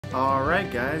Alright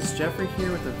guys, Jeffrey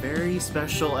here with a very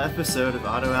special episode of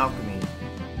AutoAlchemy.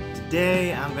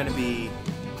 Today I'm going to be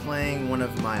playing one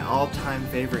of my all-time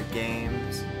favorite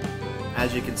games.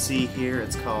 As you can see here,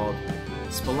 it's called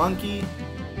Spelunky.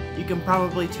 You can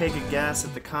probably take a guess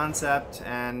at the concept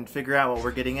and figure out what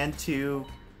we're getting into.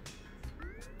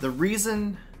 The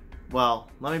reason,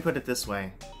 well, let me put it this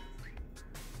way.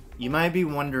 You might be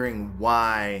wondering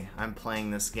why I'm playing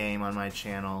this game on my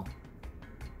channel.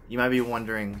 You might be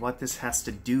wondering what this has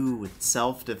to do with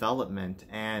self-development,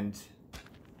 and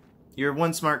you're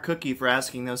one smart cookie for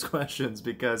asking those questions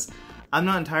because I'm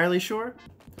not entirely sure,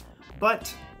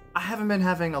 but I haven't been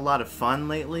having a lot of fun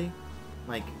lately,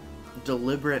 like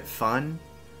deliberate fun,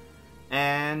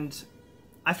 and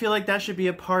I feel like that should be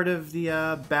a part of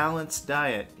the balanced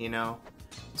diet, you know?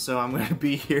 So I'm going to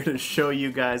be here to show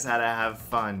you guys how to have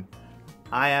fun.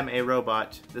 I am a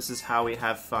robot. This is how we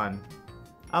have fun.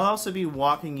 I'll also be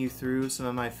walking you through some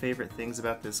of my favorite things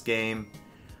about this game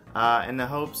in the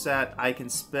hopes that I can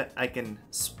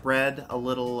spread a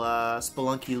little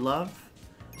Spelunky love,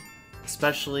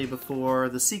 especially before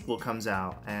the sequel comes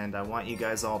out, and I want you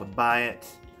guys all to buy it.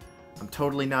 I'm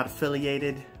totally not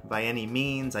affiliated by any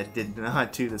means. I did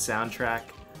not do the soundtrack,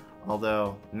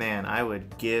 although, man, I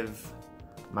would give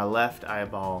my left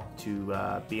eyeball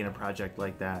to be in a project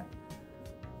like that.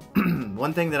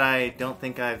 One thing that I don't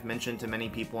think I've mentioned to many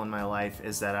people in my life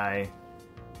is that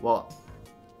well,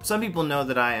 some people know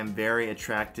that I am very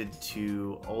attracted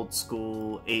to old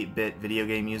school 8-bit video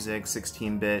game music,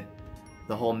 16-bit,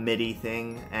 the whole MIDI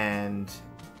thing, and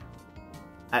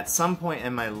at some point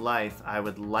in my life I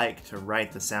would like to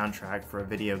write the soundtrack for a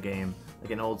video game,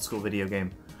 like an old school video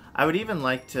game. I would even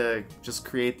like to just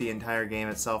create the entire game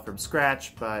itself from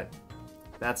scratch, but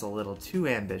that's a little too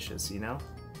ambitious, you know?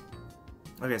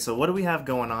 Okay, so what do we have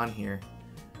going on here?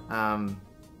 I'm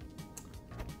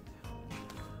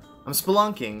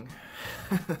spelunking.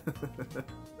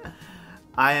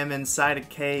 I am inside a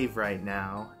cave right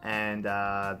now, and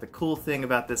the cool thing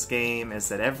about this game is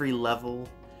that every level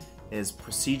is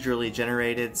procedurally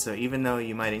generated, so even though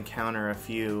you might encounter a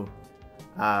few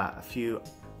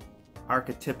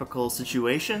archetypical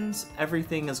situations,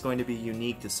 everything is going to be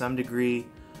unique to some degree.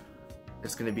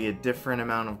 It's going to be a different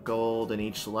amount of gold in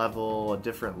each level, a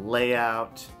different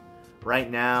layout. Right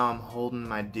now I'm holding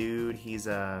my dude. He's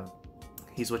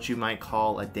what you might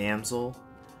call a damsel.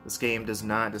 This game does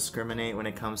not discriminate when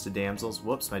it comes to damsels.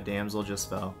 Whoops, my damsel just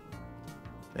fell.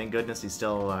 Thank goodness he's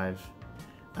still alive.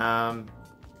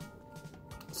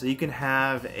 So you can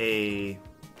have a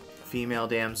female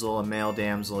damsel, a male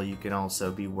damsel. You can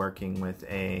also be working with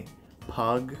a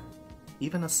pug,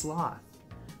 even a sloth.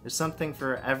 There's something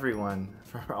for everyone,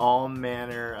 for all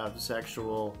manner of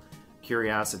sexual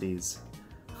curiosities.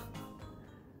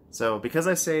 So, because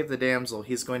I saved the damsel,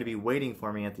 he's going to be waiting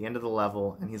for me at the end of the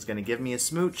level, and he's going to give me a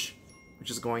smooch,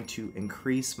 which is going to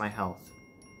increase my health.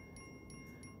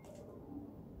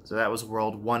 So that was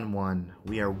World 1-1.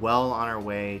 We are well on our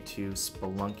way to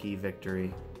Spelunky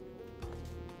victory.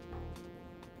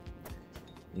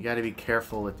 You gotta be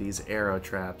careful with these arrow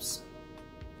traps,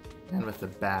 and with the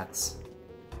bats.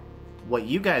 What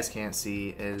you guys can't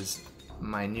see is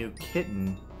my new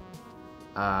kitten,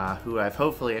 who I've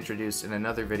hopefully introduced in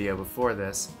another video before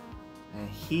this, and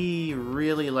he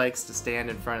really likes to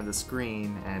stand in front of the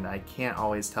screen, and I can't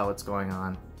always tell what's going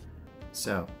on.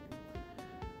 So,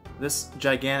 this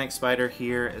gigantic spider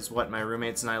here is what my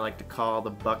roommates and I like to call the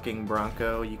bucking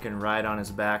bronco. You can ride on his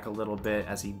back a little bit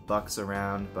as he bucks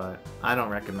around, but I don't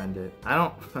recommend it.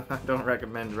 I don't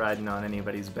recommend riding on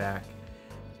anybody's back.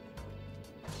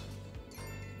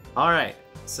 Alright,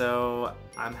 so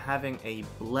I'm having a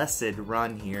blessed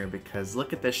run here because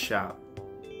look at this shop.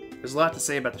 There's a lot to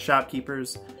say about the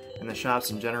shopkeepers and the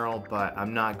shops in general, but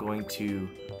I'm not going to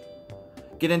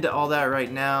get into all that right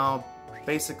now.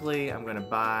 Basically, I'm going to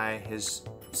buy his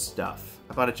stuff.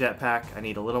 I bought a jetpack. I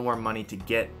need a little more money to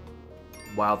get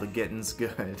while the getting's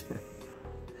good.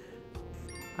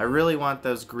 I really want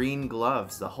those green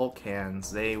gloves, the Hulk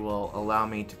hands. They will allow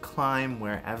me to climb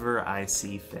wherever I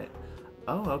see fit.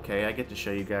 Oh, okay, I get to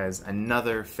show you guys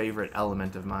another favorite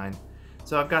element of mine.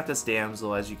 So I've got this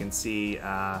damsel, as you can see,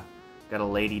 got a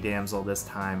lady damsel this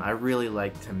time. I really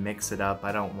like to mix it up.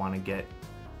 I don't want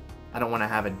to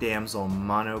have a damsel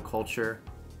monoculture.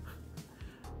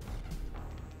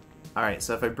 Alright,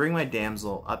 so if I bring my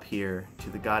damsel up here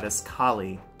to the goddess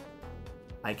Kali,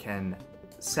 I can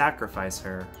sacrifice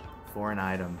her for an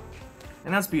item.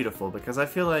 And that's beautiful, because I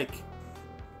feel like,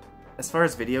 as far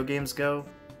as video games go,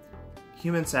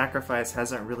 human sacrifice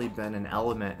hasn't really been an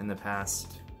element in the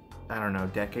past, I don't know,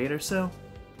 decade or so.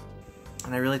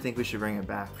 And I really think we should bring it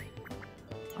back.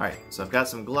 Alright, so I've got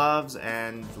some gloves,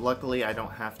 and luckily I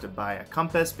don't have to buy a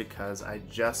compass because I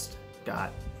just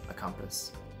got a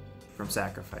compass from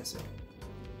sacrificing.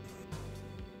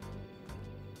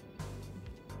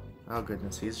 Oh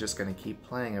goodness, he's just gonna keep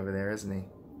playing over there, isn't he?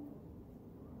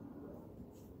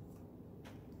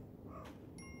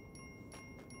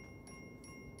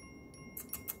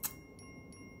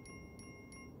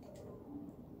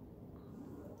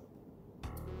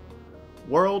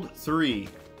 World 3.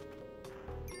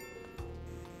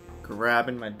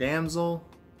 Grabbing my damsel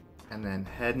and then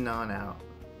heading on out.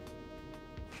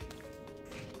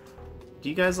 Do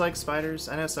you guys like spiders?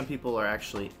 I know some people are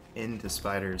actually into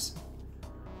spiders,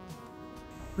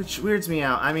 which weirds me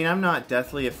out. I mean, I'm not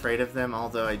deathly afraid of them,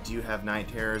 although I do have night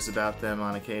terrors about them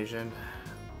on occasion.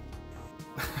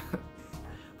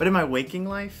 But in my waking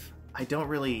life, I don't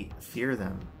really fear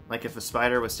them. Like if a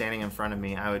spider was standing in front of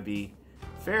me, I would be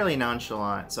fairly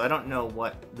nonchalant, so I don't know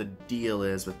what the deal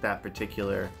is with that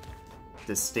particular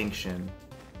distinction.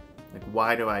 Like,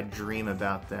 why do I dream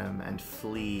about them and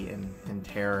flee in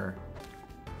terror?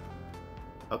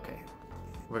 Okay,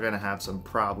 we're gonna have some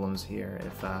problems here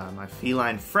if my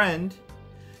feline friend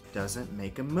doesn't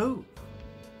make a move.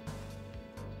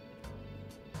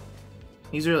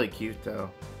 He's really cute though.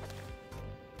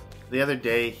 The other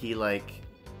day he like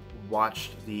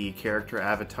watched the character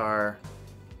avatar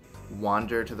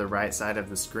wander to the right side of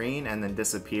the screen and then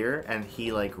disappear, and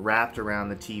he like wrapped around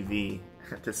the TV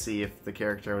to see if the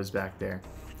character was back there.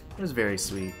 It was very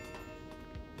sweet.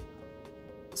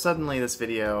 Suddenly this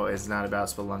video is not about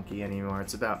Spelunky anymore,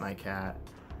 it's about my cat.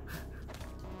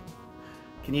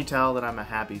 Can you tell that I'm a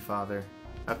happy father?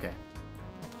 Okay.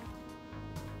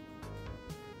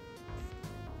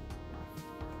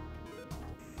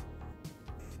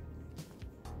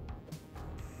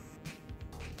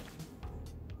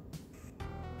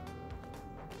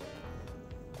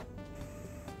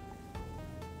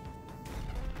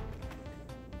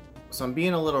 So I'm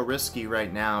being a little risky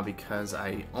right now because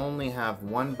I only have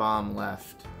one bomb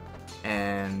left,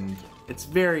 and it's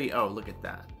very, oh look at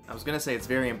that. I was gonna say it's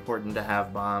very important to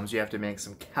have bombs. You have to make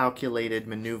some calculated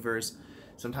maneuvers.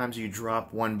 Sometimes you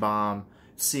drop one bomb,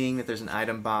 seeing that there's an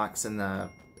item box in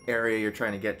the area you're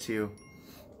trying to get to,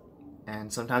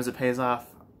 and sometimes it pays off.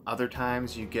 Other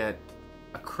times you get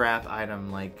a crap item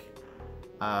like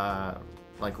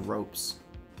ropes.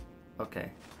 Okay.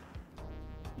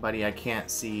 Buddy, I can't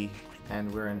see,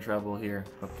 and we're in trouble here.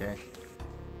 Okay.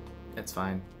 It's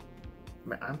fine.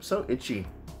 Man, I'm so itchy.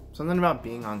 Something about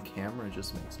being on camera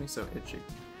just makes me so itchy.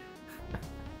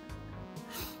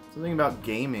 Something about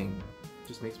gaming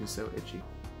just makes me so itchy.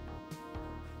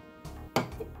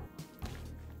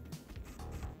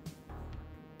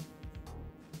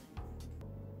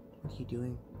 What are you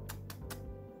doing?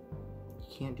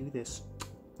 You can't do this.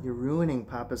 You're ruining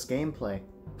Papa's gameplay.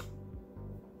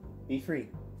 Be free.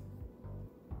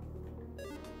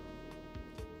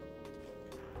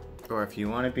 Or if you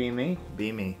want to be me,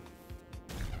 be me.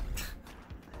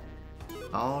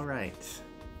 Alright.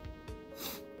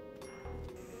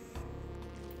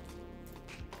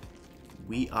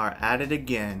 We are at it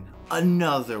again.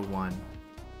 Another one.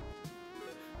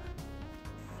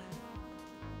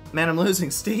 Man, I'm losing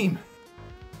steam.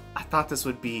 I thought this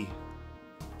would be...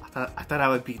 I thought I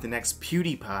would be the next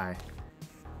PewDiePie.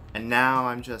 And now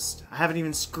I'm just... I haven't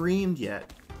even screamed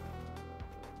yet.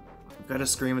 I've got to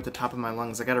scream at the top of my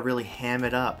lungs. I got to really ham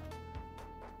it up.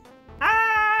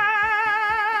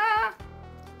 Ah!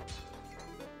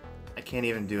 I can't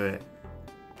even do it.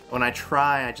 When I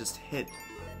try, I just hit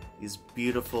these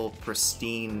beautiful,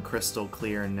 pristine, crystal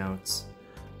clear notes.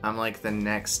 I'm like the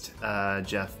next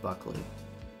Jeff Buckley.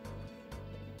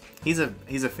 He's a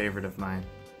favorite of mine.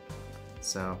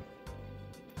 So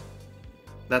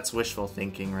that's wishful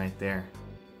thinking right there.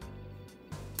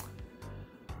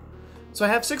 So I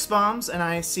have 6 bombs, and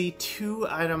I see 2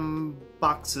 item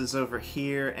boxes over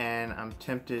here, and I'm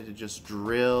tempted to just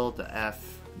drill the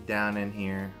F down in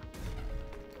here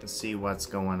and see what's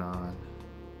going on.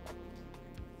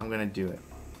 I'm gonna do it.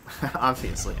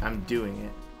 Obviously, I'm doing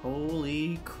it.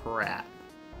 Holy crap.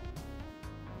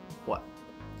 What?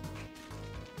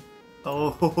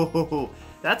 Oh,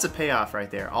 that's a payoff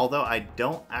right there, although I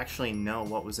don't actually know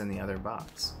what was in the other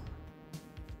box.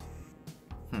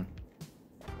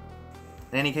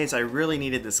 In any case, I really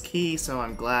needed this key, so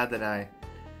I'm glad that I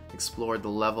explored the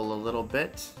level a little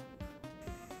bit.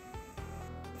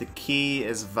 The key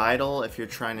is vital if you're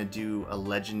trying to do a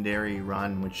legendary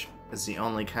run, which is the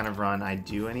only kind of run I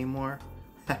do anymore.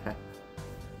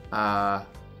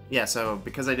 Yeah, so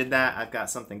because I did that, I've got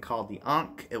something called the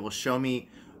Ankh. It will show me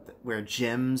where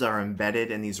gems are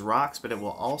embedded in these rocks, but it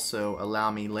will also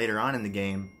allow me later on in the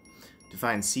game to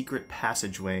find secret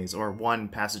passageways, or one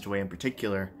passageway in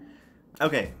particular.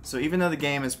 Okay, so even though the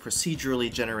game is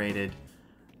procedurally generated,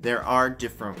 there are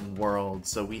different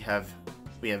worlds. So we have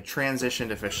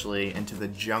transitioned officially into the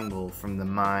jungle from the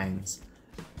mines.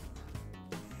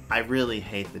 I really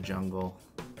hate the jungle.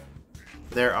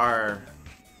 There are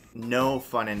no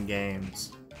fun in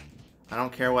games. I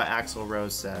don't care what Axl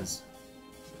Rose says.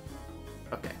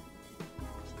 Okay.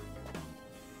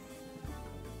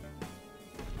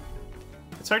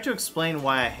 It's hard to explain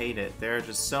why I hate it. There are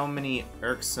just so many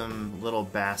irksome little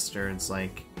bastards,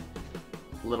 like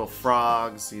little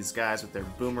frogs, these guys with their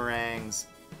boomerangs.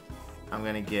 I'm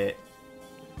gonna get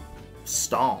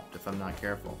stomped if I'm not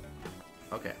careful.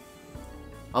 Okay.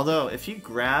 Although, if you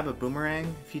grab a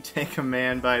boomerang, if you take a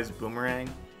man by his boomerang,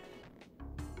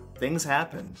 things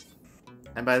happen.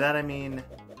 And by that I mean,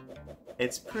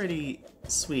 it's pretty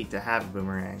sweet to have a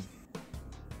boomerang.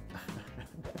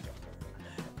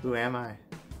 Who am I?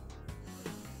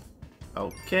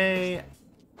 Okay.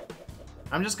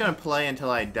 I'm just gonna play until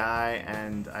I die,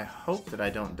 and I hope that I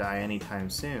don't die anytime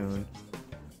soon.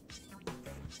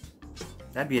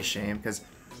 That'd be a shame, because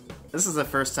this is the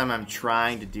first time I'm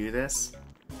trying to do this,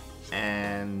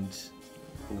 and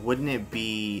wouldn't it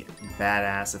be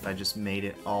badass if I just made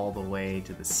it all the way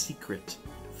to the secret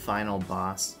final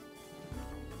boss?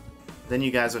 Then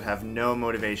you guys would have no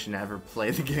motivation to ever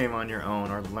play the game on your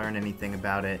own or learn anything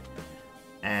about it,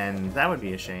 and that would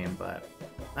be a shame, but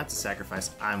that's a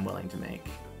sacrifice I'm willing to make.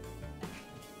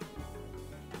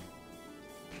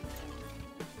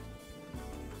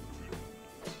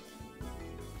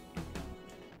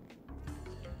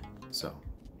 So,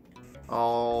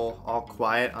 all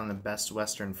quiet on the Best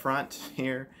Western Front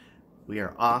here. We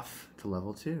are off to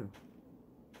level 2.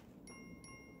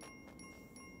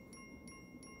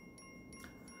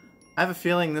 I have a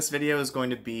feeling this video is going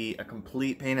to be a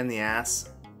complete pain in the ass,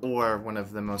 or one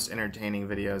of the most entertaining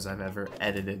videos I've ever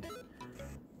edited.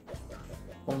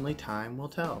 Only time will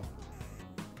tell.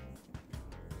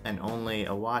 And only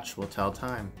a watch will tell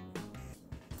time.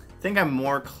 I think I'm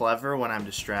more clever when I'm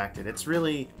distracted. It's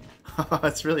really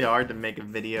it's really hard to make a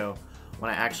video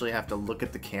when I actually have to look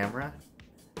at the camera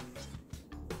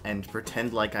and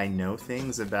pretend like I know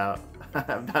things about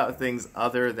about things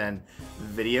other than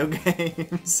video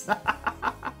games.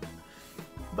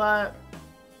 But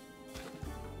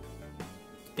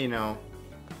you know,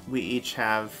 we each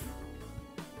have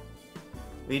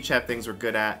things we're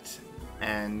good at,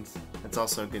 and it's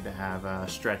also good to have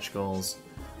stretch goals.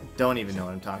 I don't even know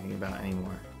what I'm talking about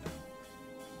anymore.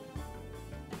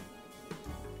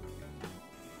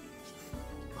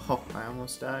 Oh, I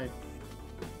almost died.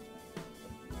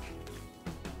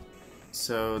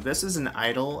 So this is an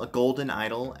idol, a golden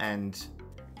idol, and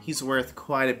he's worth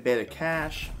quite a bit of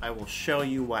cash. I will show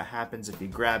you what happens if you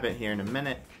grab it here in a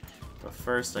minute. But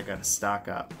first, I gotta stock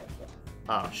up.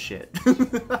 Oh, shit.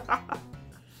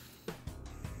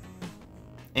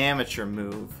 Amateur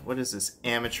move. What is this?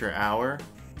 Amateur hour?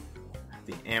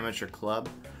 The amateur club?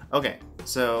 Okay,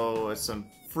 so it's some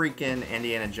freaking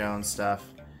Indiana Jones stuff.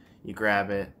 You grab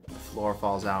it, the floor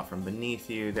falls out from beneath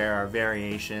you. There are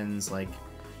variations, like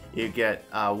you get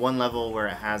one level where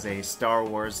it has a Star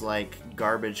Wars-like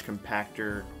garbage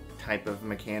compactor type of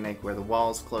mechanic where the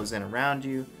walls close in around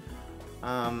you.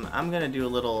 I'm gonna do a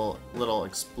little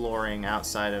exploring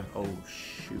outside of, oh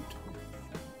shoot,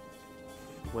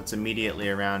 what's immediately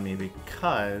around me,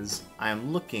 because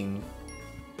I'm looking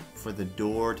for the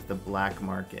door to the black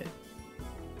market.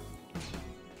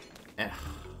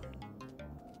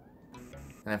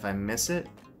 And if I miss it,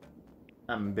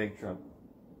 I'm in big trouble.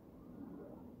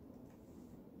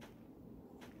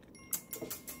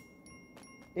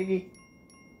 Iggy.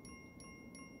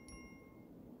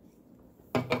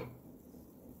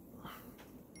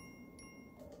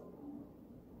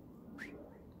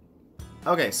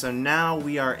 Okay, so now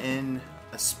we are in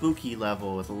a spooky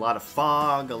level with a lot of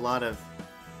fog, a lot of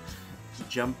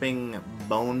jumping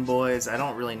bone boys. I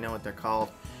don't really know what they're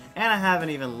called. And I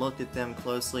haven't even looked at them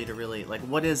closely to really, like,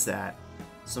 what is that?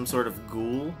 Some sort of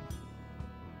ghoul?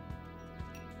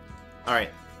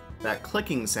 Alright, that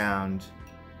clicking sound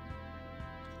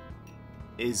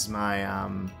is my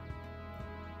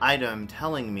item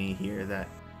telling me here that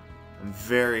I'm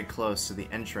very close to the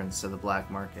entrance to the black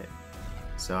market.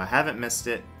 So I haven't missed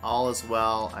it. All is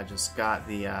well. I just got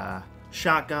the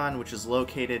shotgun, which is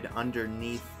located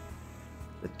underneath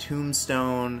the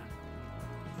tombstone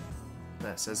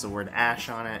that says the word Ash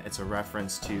on it. It's a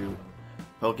reference to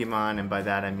Pokemon, and by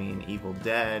that I mean Evil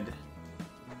Dead.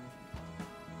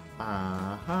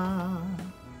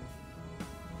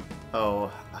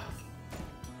 Oh,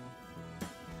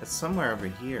 it's somewhere over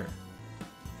here.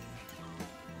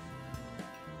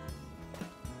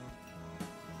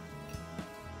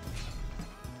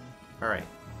 Alright.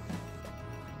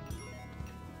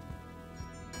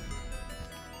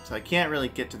 So I can't really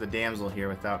get to the damsel here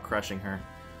without crushing her.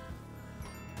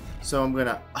 So I'm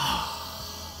gonna...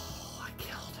 Oh, I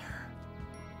killed her.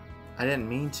 I didn't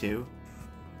mean to.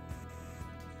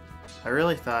 I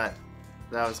really thought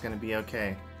that was gonna be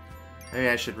okay. Maybe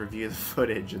I should review the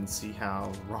footage and see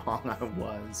how wrong I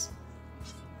was.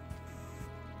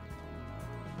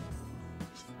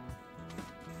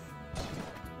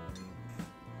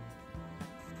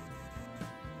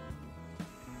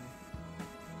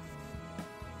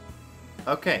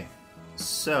 Okay,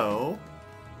 so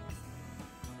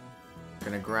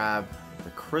gonna grab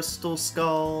the crystal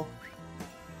skull,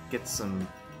 get some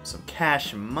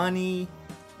cash money,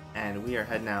 and we are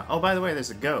heading out. Oh, by the way, there's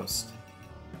a ghost.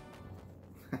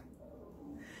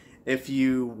 If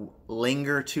you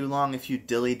linger too long, if you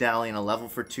dilly-dally in a level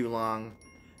for too long,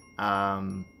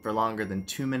 for longer than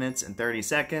 2 minutes and 30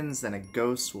 seconds, then a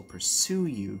ghost will pursue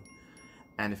you.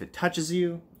 And if it touches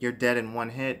you, you're dead in one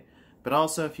hit. But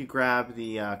also, if you grab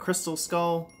the crystal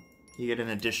skull, you get an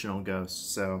additional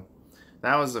ghost. So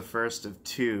that was the first of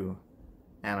 2,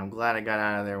 and I'm glad I got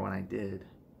out of there when I did.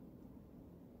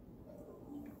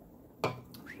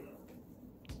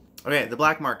 Okay, the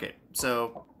black market.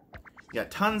 So you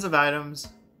got tons of items.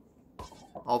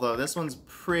 Although this one's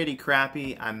pretty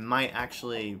crappy, I might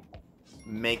actually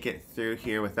make it through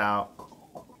here without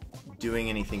doing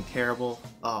anything terrible.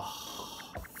 Oh.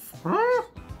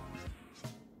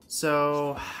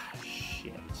 So,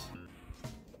 shit.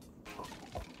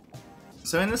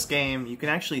 So in this game, you can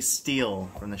actually steal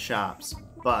from the shops,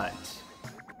 but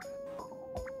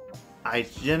I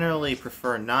generally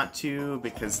prefer not to,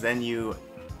 because then you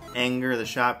anger the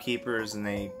shopkeepers and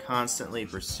they constantly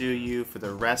pursue you for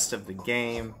the rest of the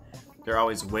game. They're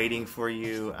always waiting for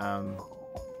you.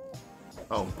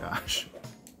 Oh gosh.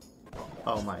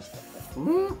 Oh my.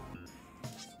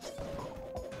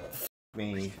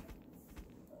 Me.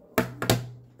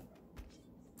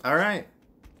 Alright.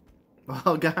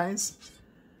 Well, guys,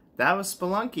 that was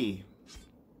Spelunky.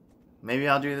 Maybe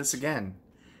I'll do this again.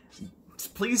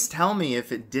 Please tell me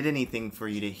if it did anything for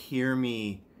you to hear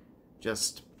me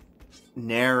just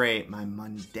narrate my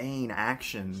mundane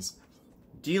actions.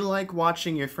 Do you like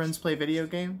watching your friends play video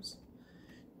games?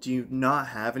 Do you not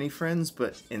have any friends,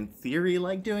 but in theory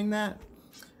like doing that?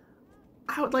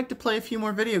 I would like to play a few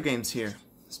more video games here,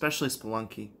 especially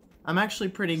Spelunky. I'm actually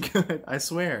pretty good, I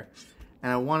swear.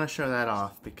 And I want to show that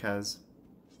off because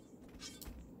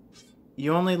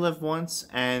you only live once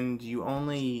and you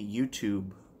only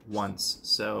YouTube once.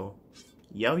 So,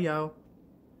 yo.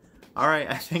 Alright,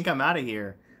 I think I'm out of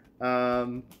here.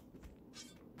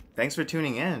 Thanks for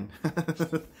tuning in.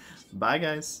 Bye,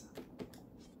 guys.